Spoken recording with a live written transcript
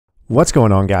What's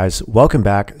going on, guys? Welcome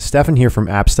back. Stefan here from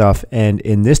AppStuff, and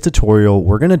in this tutorial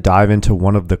we're going to dive into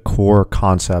one of the core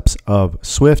concepts of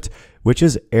Swift, which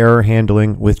is error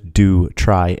handling with do,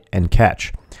 try, and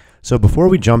catch. So before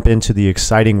we jump into the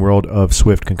exciting world of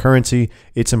Swift concurrency,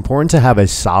 it's important to have a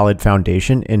solid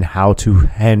foundation in how to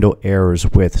handle errors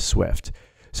with Swift.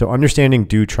 So understanding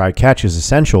do, try, catch is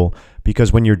essential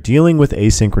because when you're dealing with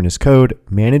asynchronous code,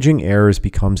 managing errors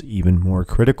becomes even more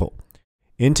critical.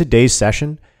 In today's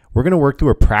session, we're going to work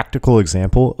through a practical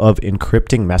example of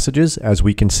encrypting messages, as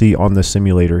we can see on the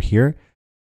simulator here,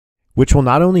 which will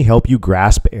not only help you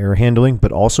grasp error handling,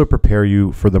 but also prepare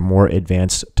you for the more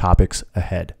advanced topics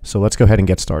ahead. So let's go ahead and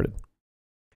get started.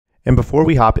 And before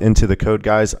we hop into the code,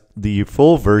 guys, the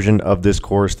full version of this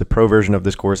course, the pro version of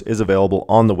this course, is available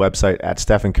on the website at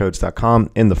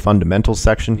stefancodes.com in the fundamentals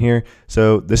section here.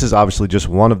 So this is obviously just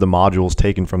one of the modules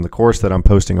taken from the course that I'm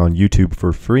posting on YouTube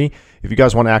for free. If you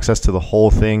guys want access to the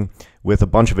whole thing with a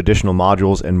bunch of additional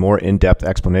modules and more in-depth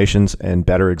explanations and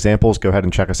better examples, go ahead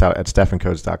and check us out at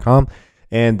stefancodes.com.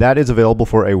 And that is available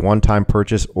for a one-time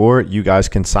purchase, or you guys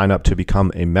can sign up to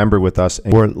become a member with us.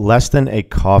 For less than a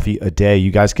coffee a day,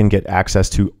 you guys can get access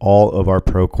to all of our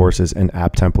pro courses and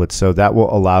app templates. So that will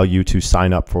allow you to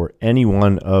sign up for any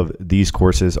one of these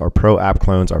courses, our pro app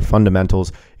clones, our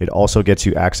fundamentals. It also gets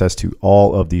you access to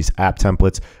all of these app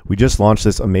templates. We just launched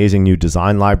this amazing new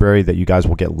design library that you guys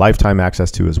will get lifetime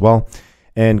access to as well.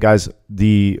 And guys,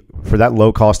 for that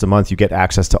low cost a month, you get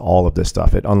access to all of this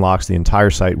stuff. It unlocks the entire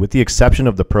site with the exception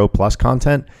of the Pro Plus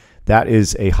content. That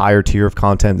is a higher tier of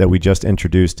content that we just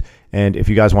introduced. And if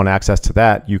you guys want access to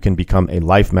that, you can become a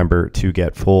life member to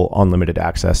get full unlimited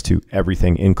access to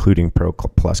everything, including Pro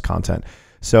Plus content.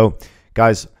 So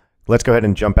guys, let's go ahead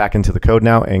and jump back into the code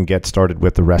now and get started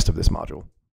with the rest of this module.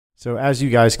 So as you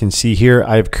guys can see here,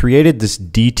 I've created this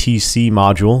DTC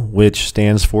module, which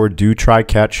stands for do, try,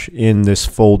 catch in this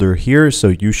folder here. So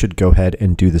you should go ahead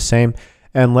and do the same.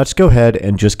 And let's go ahead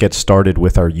and just get started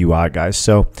with our UI, guys.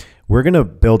 So we're going to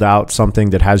build out something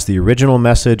that has the original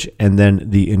message and then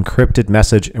the encrypted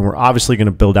message. And we're obviously going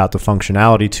to build out the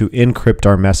functionality to encrypt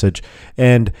our message.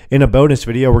 And in a bonus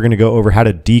video, we're going to go over how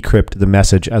to decrypt the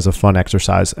message as a fun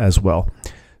exercise as well.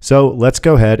 So let's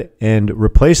go ahead and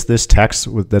replace this text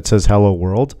that says hello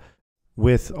world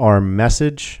with our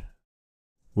message,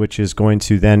 which is going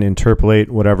to then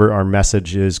interpolate whatever our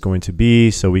message is going to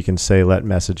be. So we can say let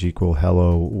message equal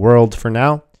hello world for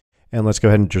now. And let's go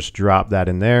ahead and just drop that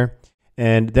in there.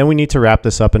 And then we need to wrap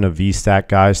this up in a VStack,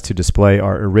 guys, to display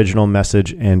our original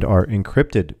message and our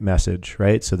encrypted message,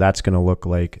 right? So that's going to look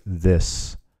like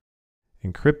this.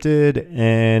 Encrypted.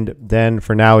 And then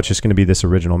for now, it's just going to be this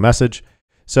original message.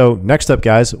 So next up,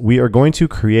 guys, we are going to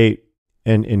create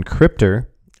an encryptor,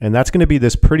 and that's going to be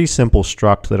this pretty simple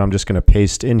struct that I'm just going to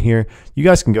paste in here. You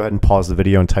guys can go ahead and pause the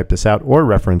video and type this out or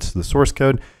reference the source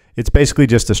code. It's basically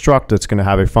just a struct that's going to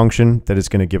have a function that is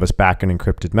going to give us back an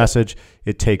encrypted message.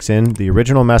 It takes in the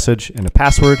original message and a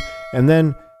password, and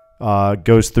then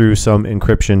goes through some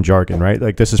encryption jargon, right?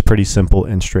 Like this is pretty simple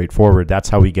and straightforward. That's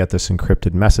how we get this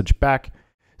encrypted message back.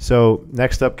 So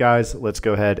next up, guys, let's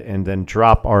go ahead and then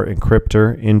drop our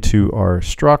encryptor into our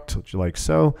struct, like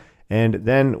so. And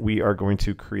then we are going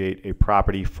to create a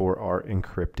property for our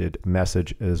encrypted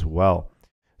message as well.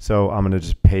 So I'm going to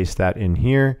just paste that in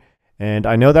here. And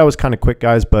I know that was kind of quick,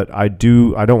 guys, but I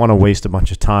don't want to waste a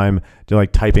bunch of time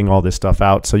like typing all this stuff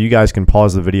out. So you guys can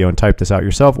pause the video and type this out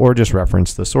yourself or just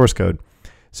reference the source code.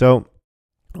 So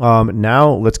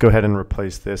now let's go ahead and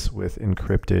replace this with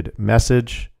encrypted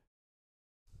message.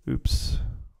 Oops.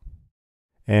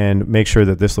 And make sure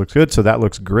that this looks good. So that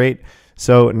looks great.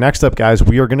 So next up, guys,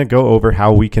 we are going to go over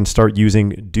how we can start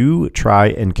using do, try,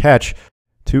 and catch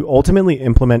to ultimately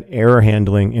implement error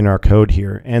handling in our code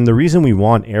here. And the reason we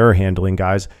want error handling,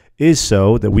 guys, is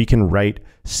so that we can write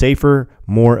safer,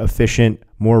 more efficient,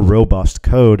 more robust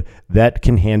code that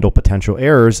can handle potential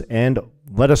errors and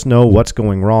let us know what's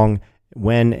going wrong,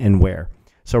 when and where.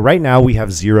 So right now we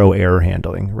have zero error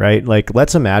handling, right? Like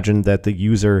let's imagine that the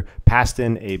user passed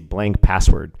in a blank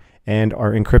password and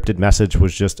our encrypted message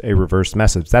was just a reverse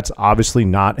message. That's obviously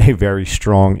not a very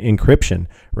strong encryption,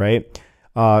 right?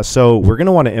 So we're going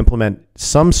to want to implement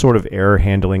some sort of error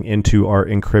handling into our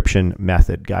encryption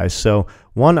method, guys. So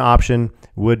one option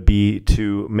would be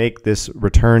to make this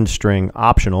return string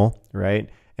optional, right?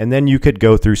 And then you could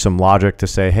go through some logic to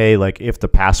say, hey, like if the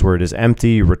password is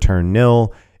empty, return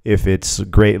nil. If it's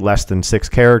less than 6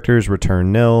 characters,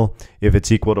 return nil. If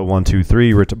it's equal to 1, 2,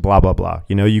 3, blah, blah, blah.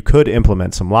 You know, you could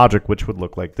implement some logic, which would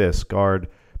look like this. Guard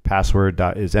password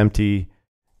is empty,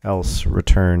 else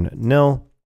return nil.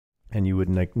 And you would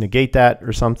negate that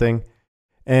or something.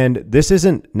 And this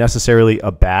isn't necessarily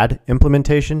a bad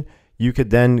implementation. You could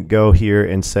then go here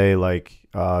and say like,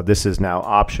 this is now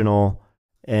optional.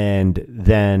 And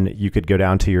then you could go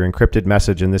down to your encrypted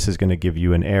message and this is going to give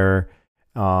you an error.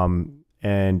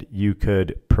 And you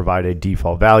could provide a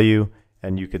default value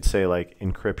and you could say like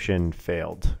encryption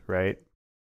failed, right?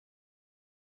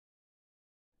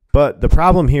 But the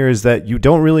problem here is that you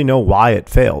don't really know why it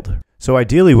failed. So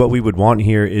ideally what we would want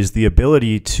here is the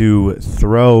ability to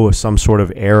throw some sort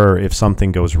of error if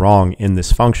something goes wrong in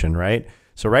this function, right?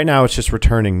 So right now it's just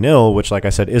returning nil, which like I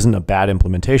said, isn't a bad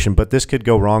implementation, but this could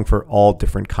go wrong for all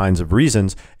different kinds of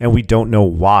reasons. And we don't know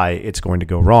why it's going to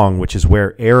go wrong, which is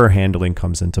where error handling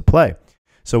comes into play.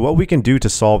 So what we can do to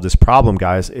solve this problem,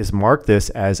 guys, is mark this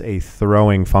as a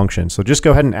throwing function. So just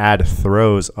go ahead and add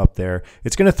throws up there.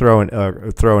 It's going to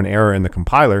throw an error in the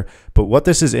compiler, but what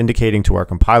this is indicating to our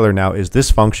compiler now is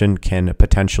this function can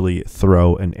potentially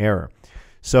throw an error.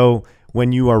 So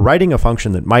when you are writing a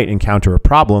function that might encounter a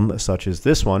problem, such as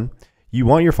this one, you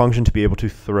want your function to be able to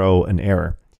throw an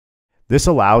error. This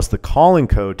allows the calling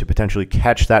code to potentially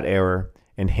catch that error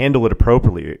and handle it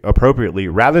appropriately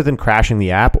rather than crashing the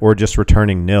app or just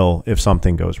returning nil if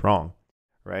something goes wrong,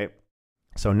 right?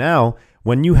 So now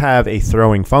when you have a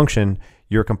throwing function,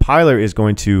 your compiler is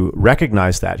going to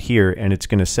recognize that here and it's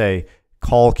going to say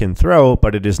call can throw,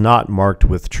 but it is not marked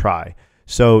with try.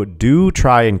 So do,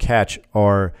 try, and catch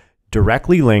are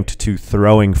directly linked to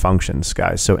throwing functions,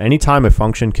 guys. So anytime a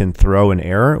function can throw an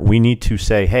error, we need to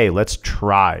say, hey, let's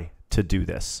try to do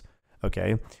this,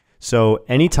 okay? So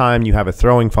anytime you have a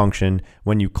throwing function,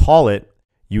 when you call it,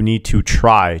 you need to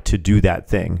try to do that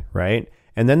thing, right?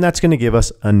 And then that's going to give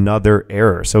us another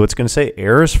error. So it's going to say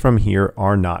errors from here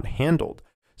are not handled.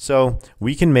 So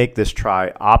we can make this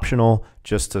try optional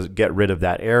just to get rid of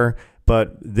that error.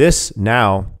 But this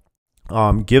now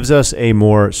gives us a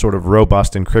more sort of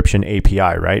robust encryption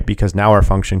API, right? Because now our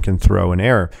function can throw an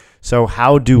error. So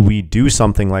how do we do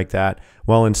something like that?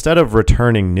 Well, instead of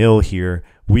returning nil here,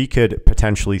 we could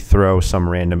potentially throw some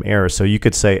random error. So you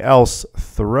could say else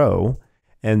throw,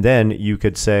 and then you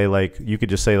could say like, you could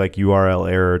just say like URL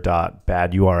error dot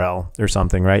bad URL or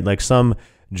something, right? Like some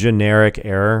generic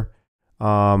error.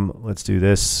 Let's do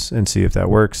this and see if that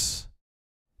works.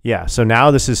 Yeah, so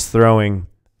now this is throwing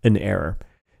an error.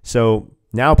 So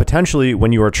now potentially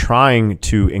when you are trying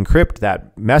to encrypt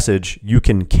that message, you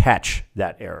can catch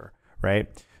that error, right?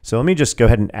 So let me just go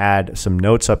ahead and add some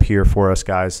notes up here for us,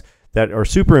 guys, that are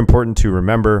super important to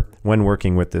remember when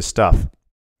working with this stuff.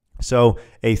 So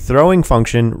a throwing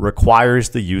function requires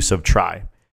the use of try.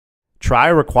 Try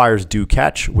requires do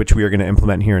catch, which we are going to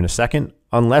implement here in a second,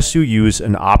 unless you use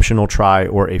an optional try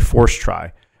or a force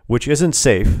try, which isn't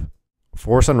safe.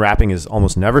 Force unwrapping is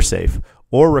almost never safe,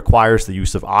 or requires the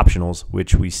use of optionals,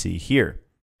 which we see here.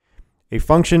 A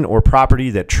function or property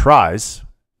that tries,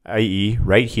 i.e.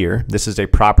 right here, this is a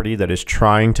property that is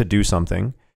trying to do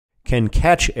something, can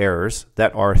catch errors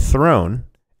that are thrown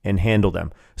and handle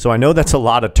them. So I know that's a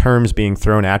lot of terms being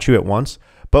thrown at you at once,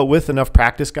 but with enough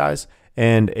practice, guys,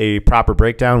 and a proper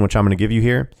breakdown, which I'm going to give you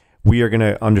here, we are going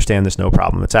to understand this no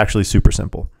problem. It's actually super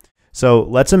simple. So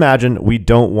let's imagine we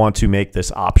don't want to make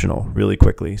this optional really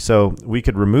quickly. So we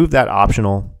could remove that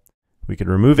optional, we could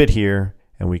remove it here,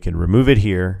 and we could remove it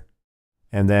here,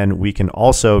 and then we can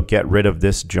also get rid of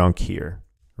this junk here,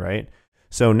 right?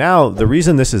 So now the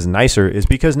reason this is nicer is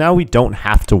because now we don't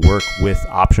have to work with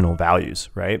optional values,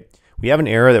 right? We have an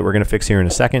error that we're going to fix here in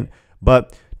a second,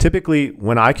 but typically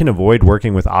when I can avoid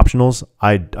working with optionals,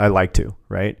 I like to,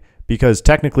 right? Because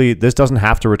technically this doesn't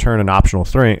have to return an optional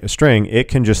string. It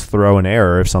can just throw an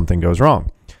error if something goes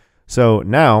wrong. So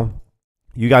now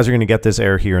you guys are going to get this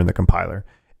error here in the compiler.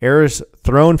 Errors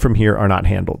thrown from here are not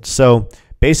handled. So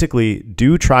basically,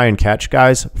 do, try, and catch,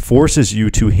 guys, forces you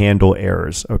to handle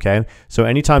errors, okay? So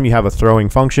anytime you have a throwing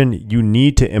function, you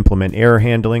need to implement error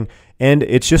handling, and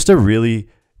it's just a really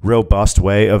robust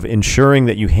way of ensuring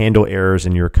that you handle errors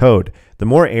in your code. The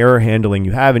more error handling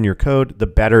you have in your code, the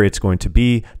better it's going to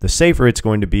be, the safer it's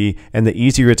going to be, and the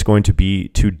easier it's going to be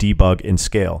to debug and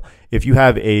scale. If you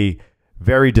have a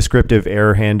very descriptive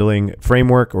error handling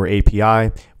framework or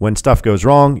API, when stuff goes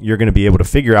wrong, you're going to be able to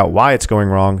figure out why it's going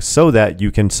wrong so that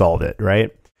you can solve it,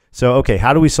 right? So, okay,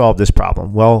 how do we solve this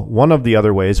problem? Well, one of the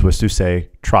other ways was to say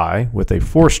try with a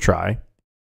force try.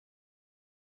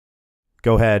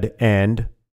 Go ahead and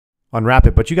unwrap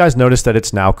it, but you guys notice that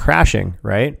it's now crashing,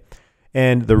 right?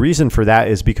 And the reason for that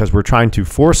is because we're trying to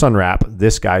force unwrap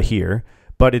this guy here,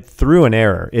 but it threw an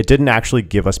error. It didn't actually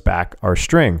give us back our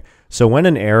string. So when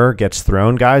an error gets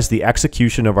thrown, guys, the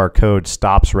execution of our code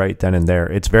stops right then and there.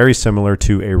 It's very similar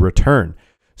to a return.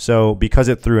 So because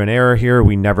it threw an error here,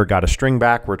 we never got a string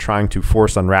back. We're trying to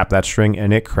force unwrap that string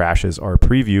and it crashes our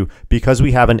preview because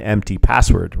we have an empty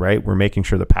password, right? We're making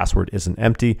sure the password isn't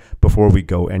empty before we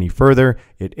go any further.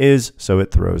 It is, so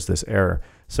it throws this error.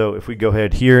 So if we go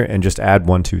ahead here and just add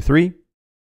 1, 2, 3,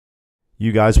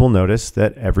 you guys will notice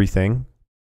that everything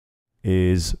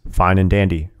is fine and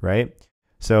dandy, right?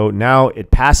 So now it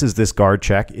passes this guard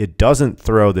check. It doesn't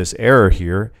throw this error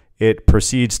here. It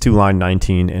proceeds to line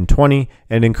 19 and 20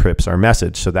 and encrypts our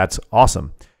message. So that's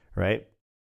awesome, right?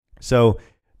 So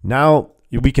now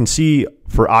we can see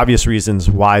for obvious reasons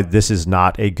why this is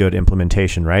not a good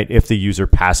implementation, right? If the user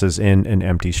passes in an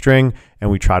empty string and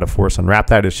we try to force unwrap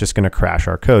that, it's just going to crash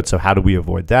our code. So how do we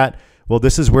avoid that? Well,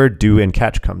 this is where do and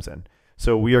catch comes in.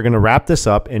 So we are going to wrap this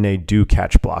up in a do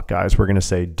catch block, guys. We're going to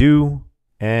say do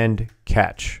and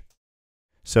catch.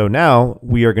 So now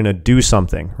we are going to do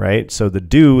something, right? So the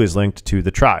do is linked to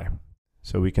the try.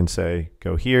 So we can say,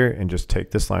 go here and just take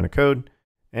this line of code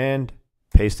and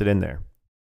paste it in there.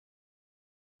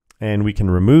 And we can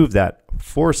remove that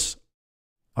force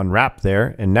unwrap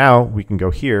there. And now we can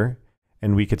go here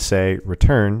and we could say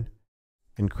return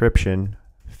encryption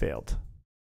failed.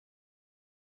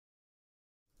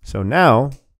 So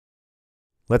now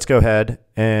let's go ahead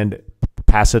and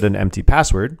pass it an empty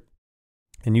password.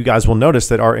 And you guys will notice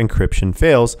that our encryption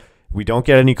fails. We don't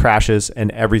get any crashes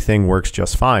and everything works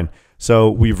just fine.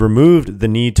 So we've removed the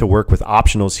need to work with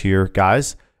optionals here,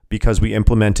 guys, because we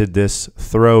implemented this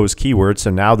throws keyword.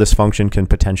 So now this function can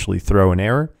potentially throw an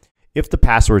error. If the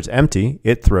password's empty,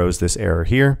 it throws this error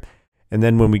here. And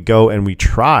then when we go and we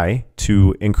try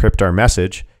to encrypt our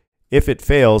message, if it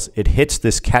fails, it hits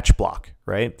this catch block,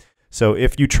 right? So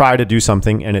if you try to do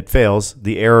something and it fails,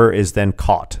 the error is then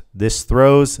caught. This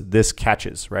throws, this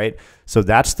catches, right? So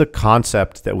that's the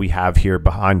concept that we have here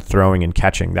behind throwing and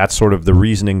catching. That's sort of the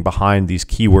reasoning behind these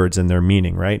keywords and their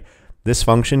meaning, right? This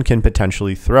function can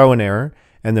potentially throw an error.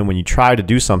 And then when you try to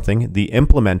do something, the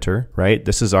implementer, right?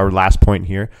 This is our last point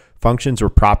here. Functions or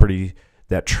property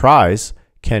that tries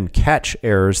can catch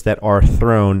errors that are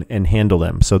thrown and handle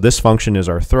them. So this function is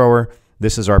our thrower.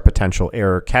 This is our potential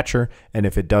error catcher. And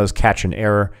if it does catch an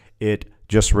error, it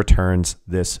just returns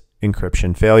this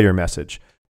encryption failure message.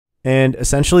 And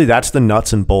essentially that's the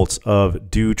nuts and bolts of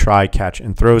do, try, catch,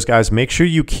 and throws, guys. Make sure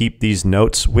you keep these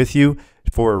notes with you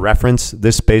for reference.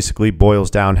 This basically boils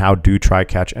down how do, try,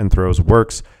 catch, and throws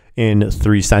works in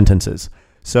 3 sentences.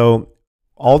 So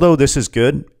although this is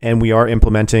good and we are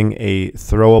implementing a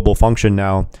throwable function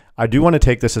now, I do want to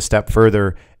take this a step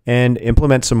further and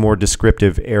implement some more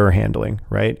descriptive error handling,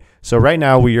 right? So right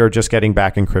now we are just getting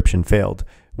back encryption failed,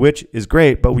 which is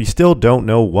great, but we still don't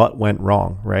know what went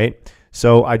wrong, right?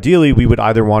 So ideally we would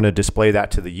either want to display that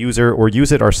to the user or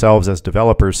use it ourselves as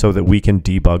developers so that we can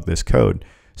debug this code.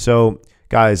 So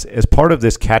guys, as part of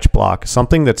this catch block,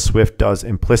 something that Swift does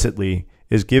implicitly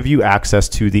is give you access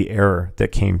to the error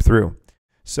that came through.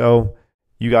 So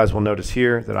you guys will notice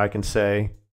here that I can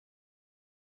say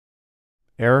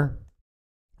error,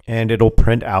 and it'll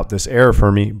print out this error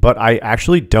for me, but I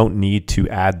actually don't need to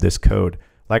add this code.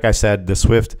 Like I said, the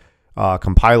Swift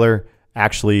compiler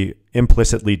actually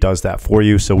implicitly does that for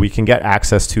you, so we can get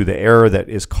access to the error that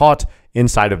is caught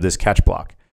inside of this catch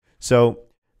block. So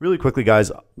really quickly,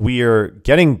 guys, we are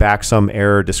getting back some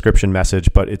error description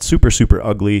message, but it's super, super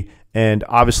ugly. And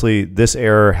obviously this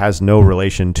error has no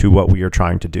relation to what we are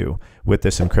trying to do with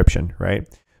this encryption, right?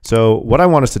 So what I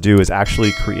want us to do is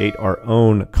actually create our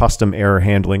own custom error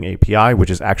handling API,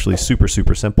 which is actually super,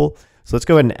 super simple. So let's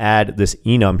go ahead and add this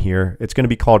enum here. It's going to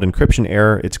be called encryption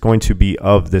error. It's going to be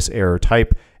of this error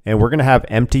type, and we're going to have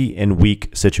empty and weak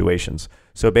situations.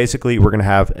 So basically we're going to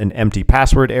have an empty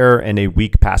password error and a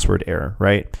weak password error,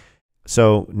 right?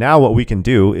 So now what we can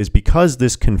do is, because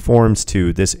this conforms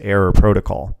to this error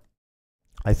protocol,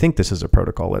 I think this is a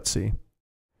protocol. Let's see.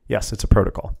 Yes, it's a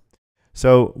protocol.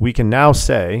 So we can now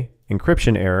say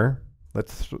encryption error.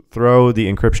 Let's throw the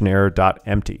encryption error dot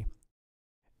empty.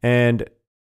 And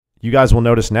you guys will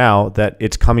notice now that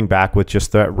it's coming back with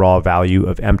just that raw value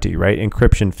of empty, right?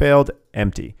 Encryption failed,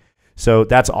 empty. So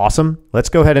that's awesome. Let's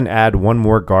go ahead and add one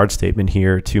more guard statement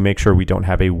here to make sure we don't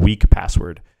have a weak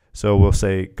password. So we'll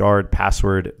say guard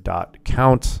password dot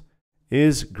count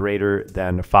is greater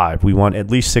than 5. We want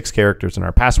at least 6 characters in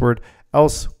our password,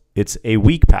 else it's a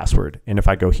weak password. And if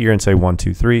I go here and say 1,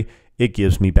 2, 3, it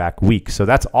gives me back weak. So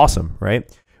that's awesome, right?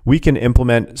 We can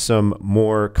implement some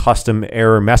more custom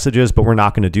error messages, but we're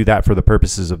not going to do that for the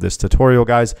purposes of this tutorial,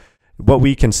 guys. What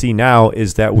we can see now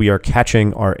is that we are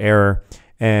catching our error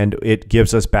and it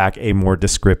gives us back a more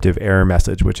descriptive error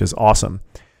message, which is awesome.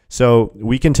 So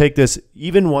we can take this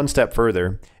even one step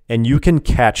further and you can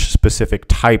catch specific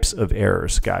types of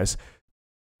errors, guys.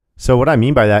 So what I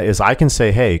mean by that is I can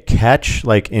say, hey, catch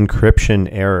like encryption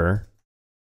error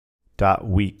dot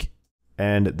weak,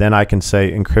 and then I can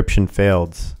say encryption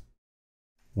failed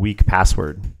weak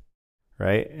password,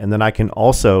 right? And then I can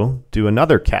also do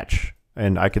another catch,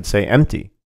 and I could say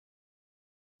empty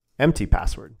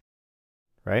password,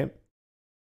 right?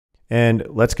 And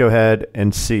let's go ahead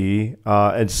and see.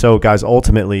 And so guys,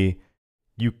 ultimately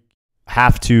you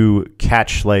have to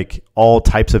catch like all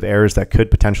types of errors that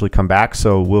could potentially come back.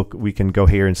 So we can go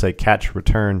here and say catch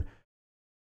return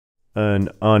an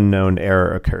unknown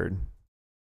error occurred.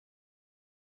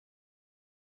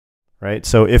 Right?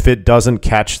 So if it doesn't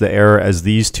catch the error as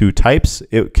these two types,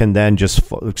 it can then just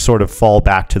sort of fall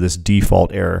back to this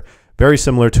default error. Very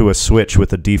similar to a switch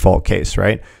with a default case,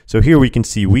 right? So here we can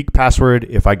see weak password.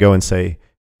 If I go and say,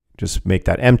 just make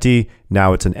that empty,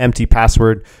 now it's an empty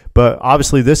password. But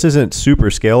obviously this isn't super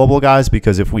scalable, guys,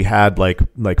 because if we had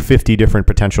like 50 different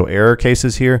potential error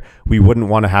cases here, we wouldn't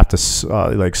want to have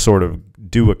to like sort of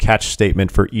do a catch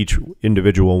statement for each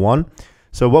individual one.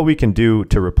 So what we can do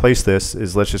to replace this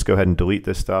is let's just go ahead and delete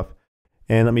this stuff.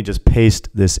 And let me just paste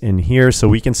this in here. So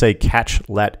we can say catch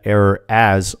let error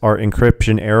as our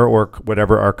encryption error or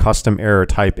whatever our custom error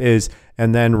type is,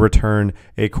 and then return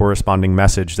a corresponding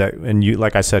message that, and you,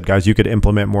 like I said, guys, you could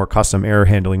implement more custom error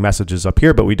handling messages up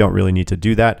here, but we don't really need to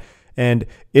do that. And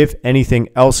if anything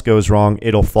else goes wrong,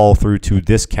 it'll fall through to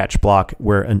this catch block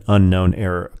where an unknown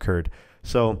error occurred.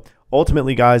 So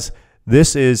ultimately, guys,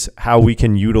 this is how we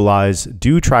can utilize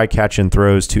do, try, catch, and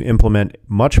throws to implement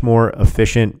much more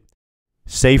efficient,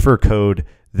 safer code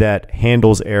that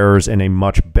handles errors in a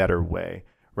much better way,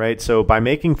 right? So by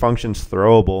making functions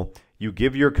throwable, you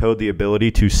give your code the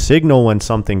ability to signal when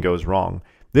something goes wrong.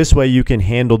 This way you can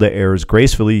handle the errors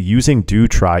gracefully using do,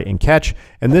 try, and catch.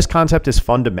 And this concept is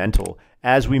fundamental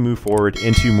as we move forward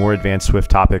into more advanced Swift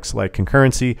topics like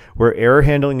concurrency, where error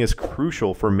handling is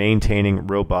crucial for maintaining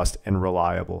robust and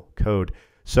reliable code.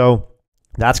 So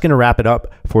that's going to wrap it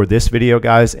up for this video,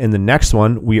 guys. In the next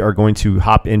one, we are going to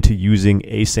hop into using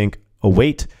async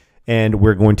await, and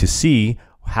we're going to see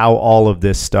how all of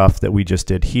this stuff that we just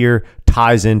did here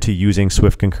ties into using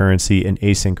Swift concurrency and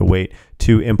async await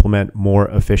to implement more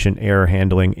efficient error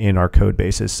handling in our code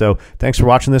bases. So thanks for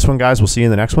watching this one, guys. We'll see you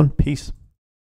in the next one. Peace.